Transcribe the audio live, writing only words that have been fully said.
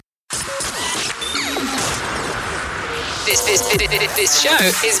This show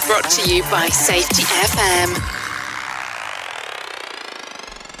is brought to you by Safety FM.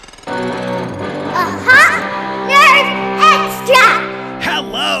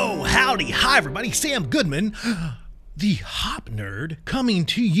 Hello, howdy, hi everybody, Sam Goodman, the Hop Nerd, coming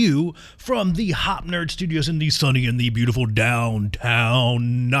to you from the Hop Nerd Studios in the sunny and the beautiful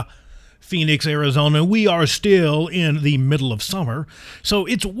downtown Phoenix, Arizona. We are still in the middle of summer, so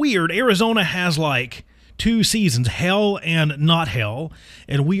it's weird. Arizona has like 2 seasons, hell and not hell,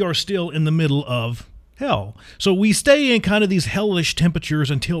 and we are still in the middle of hell. So we stay in kind of these hellish temperatures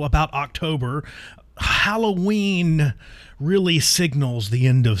until about October. Halloween really signals the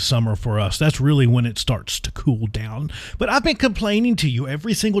end of summer for us. That's really when it starts to cool down. But I've been complaining to you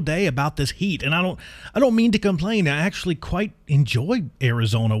every single day about this heat, and I don't mean to complain. I actually quite enjoy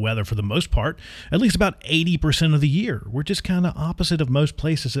Arizona weather for the most part, at least about 80% of the year. We're just kind of opposite of most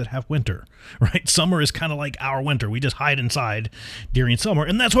places that have winter, right? Summer is kind of like our winter. We just hide inside during summer,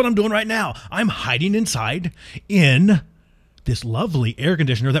 and that's what I'm doing right now. I'm hiding inside in this lovely air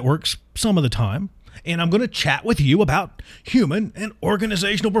conditioner that works some of the time. And I'm going to chat with you about human and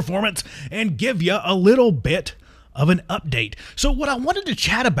organizational performance and give you a little bit of an update. So what I wanted to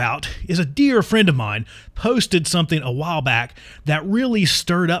chat about is a dear friend of mine posted something a while back that really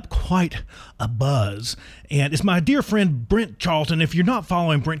stirred up quite a buzz. And it's my dear friend Brent Charlton. If you're not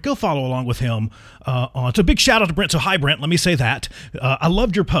following Brent, go follow along with him. So a big shout out to Brent. So hi, Brent. Let me say that. I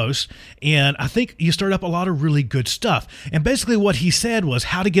loved your post, and I think you stirred up a lot of really good stuff. And basically what he said was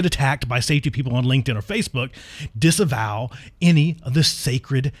how to get attacked by safety people on LinkedIn or Facebook, disavow any of the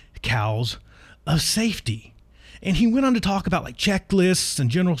sacred cows of safety. And he went on to talk about like checklists and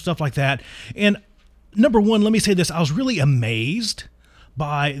general stuff like that. And number one, let me say this. I was really amazed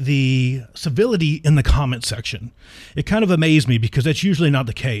by the civility in the comment section. It kind of amazed me because that's usually not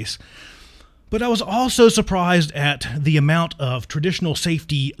the case. But I was also surprised at the amount of traditional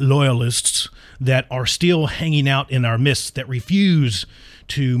safety loyalists that are still hanging out in our midst that refuse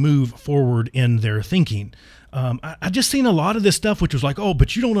to move forward in their thinking. I just seen a lot of this stuff, which was like, oh,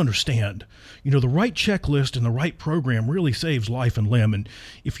 but you don't understand. You know, the right checklist and the right program really saves life and limb. And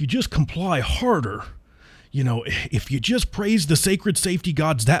if you just comply harder, you know, if you just praise the sacred safety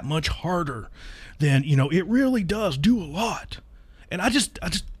gods that much harder, then, you know, it really does do a lot. And I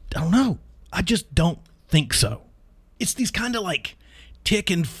don't know. I just don't think so. It's these kind of like tick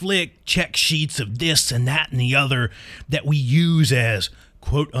and flick check sheets of this and that and the other that we use as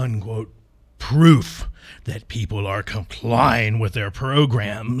quote unquote proof that people are complying with their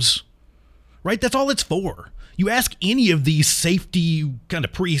programs, right? That's all it's for. You ask any of these safety kind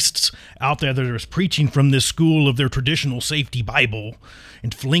of priests out there that are preaching from this school of their traditional safety Bible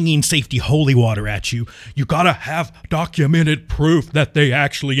and flinging safety holy water at you, you gotta have documented proof that they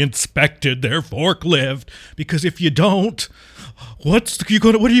actually inspected their forklift. Because if you don't, what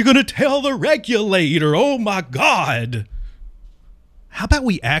are you gonna tell the regulator? Oh my God. How about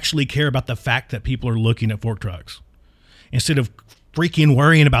we actually care about the fact that people are looking at fork trucks instead of freaking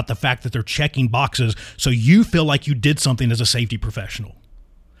worrying about the fact that they're checking boxes so you feel like you did something as a safety professional?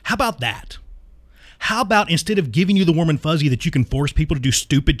 How about that? How about instead of giving you the warm and fuzzy that you can force people to do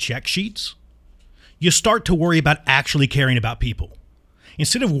stupid check sheets, you start to worry about actually caring about people?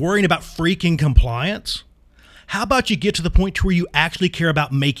 Instead of worrying about freaking compliance, how about you get to the point to where you actually care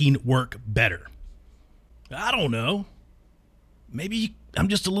about making work better? I don't know. Maybe I'm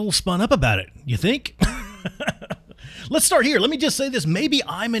just a little spun up about it. You think? Let's start here. Let me just say this. Maybe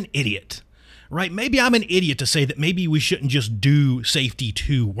I'm an idiot, right? Maybe I'm an idiot to say that maybe we shouldn't just do safety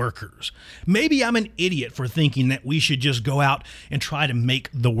to workers. Maybe I'm an idiot for thinking that we should just go out and try to make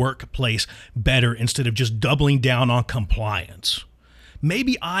the workplace better instead of just doubling down on compliance.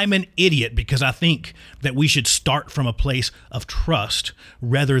 Maybe I'm an idiot because I think that we should start from a place of trust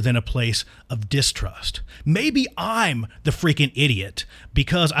rather than a place of distrust. Maybe I'm the freaking idiot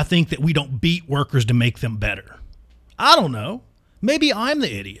because I think that we don't beat workers to make them better. I don't know. Maybe I'm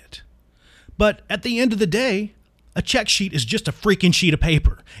the idiot. But at the end of the day, a check sheet is just a freaking sheet of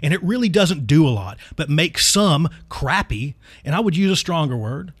paper, and it really doesn't do a lot, but make some crappy, and I would use a stronger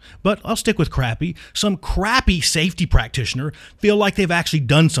word, but I'll stick with crappy, some crappy safety practitioner feel like they've actually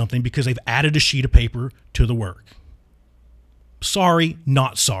done something because they've added a sheet of paper to the work. Sorry,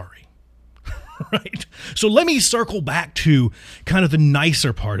 not sorry. Right? So let me circle back to kind of the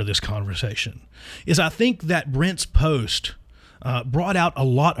nicer part of this conversation, is I think that Brent's post brought out a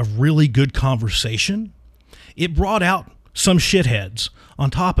lot of really good conversation. It brought out some shitheads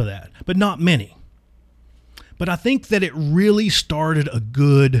on top of that, but not many. But I think that it really started a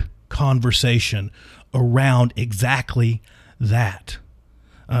good conversation around exactly that.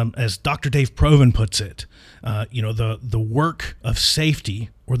 As Dr. Dave Proven puts it, the work of safety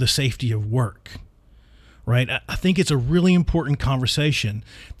or the safety of work, right? I think it's a really important conversation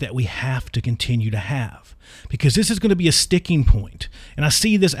that we have to continue to have, because this is going to be a sticking point. And I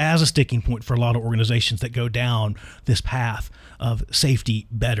see this as a sticking point for a lot of organizations that go down this path of safety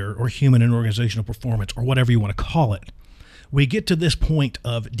better or human and organizational performance or whatever you want to call it. We get to this point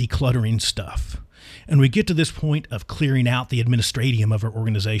of decluttering stuff, and we get to this point of clearing out the administratium of our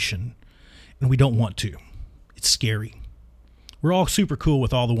organization, and we don't want to. It's scary. We're all super cool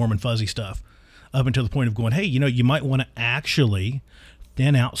with all the warm and fuzzy stuff up until the point of going, hey, you might want to actually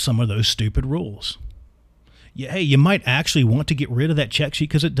thin out some of those stupid rules. Hey, you might actually want to get rid of that check sheet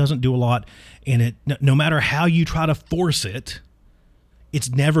because it doesn't do a lot, and no matter how you try to force it, it's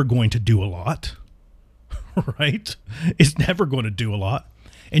never going to do a lot. Right? It's never going to do a lot.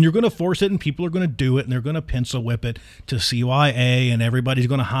 And you're going to force it, and people are going to do it, and they're going to pencil whip it to CYA, and everybody's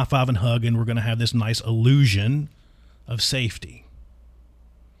going to high five and hug, and we're going to have this nice illusion of safety.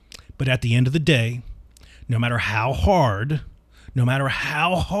 But at the end of the day, no matter how hard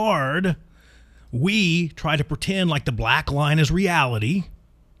we try to pretend like the black line is reality,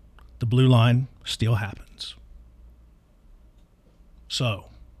 the blue line still happens. So,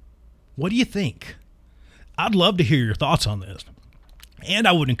 what do you think? I'd love to hear your thoughts on this. And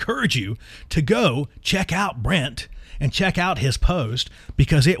I would encourage you to go check out Brent and check out his post,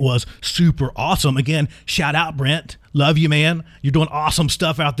 because it was super awesome. Again, shout out, Brent. Love you, man. You're doing awesome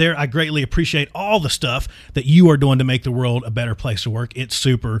stuff out there. I greatly appreciate all the stuff that you are doing to make the world a better place to work. It's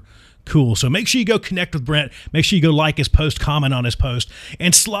super cool. So make sure you go connect with Brent. Make sure you go like his post, comment on his post,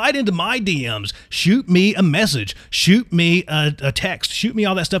 and slide into my DMs. Shoot me a message. Shoot me a text. Shoot me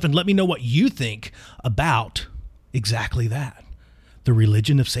all that stuff and let me know what you think about exactly that. The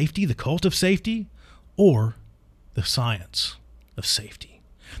religion of safety, the cult of safety, or the science of safety.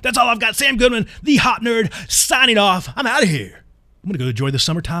 That's all I've got. Sam Goodman, the Hop Nerd, signing off. I'm out of here. I'm going to go enjoy the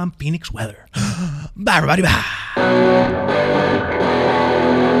summertime Phoenix weather. Bye, everybody. Bye.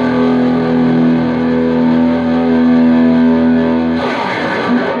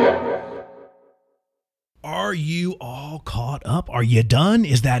 Are you all caught up? Are you done?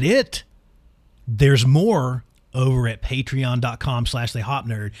 Is that it? There's more over at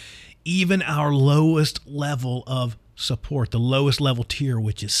patreon.com/thehopnerd. Even our lowest level of support, the lowest level tier,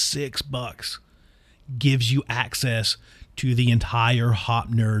 which is $6, gives you access to the entire Hop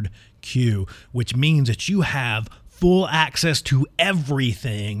Nerd queue, which means that you have full access to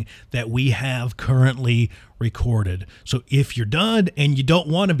everything that we have currently recorded. So if you're done and you don't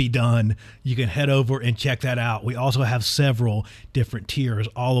want to be done, you can head over and check that out. We also have several different tiers,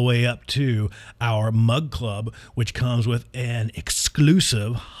 all the way up to our mug club, which comes with an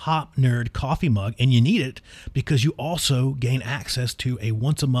exclusive Hop Nerd coffee mug, and you need it because you also gain access to a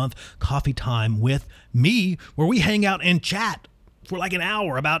once a month coffee time with me, where we hang out and chat for like an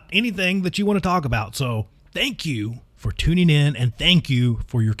hour about anything that you want to talk about. So thank you for tuning in, and thank you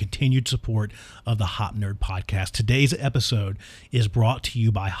for your continued support of the Hop Nerd podcast. Today's episode is brought to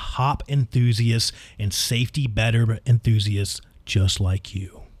you by hop enthusiasts and safety better enthusiasts just like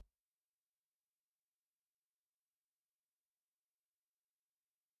you.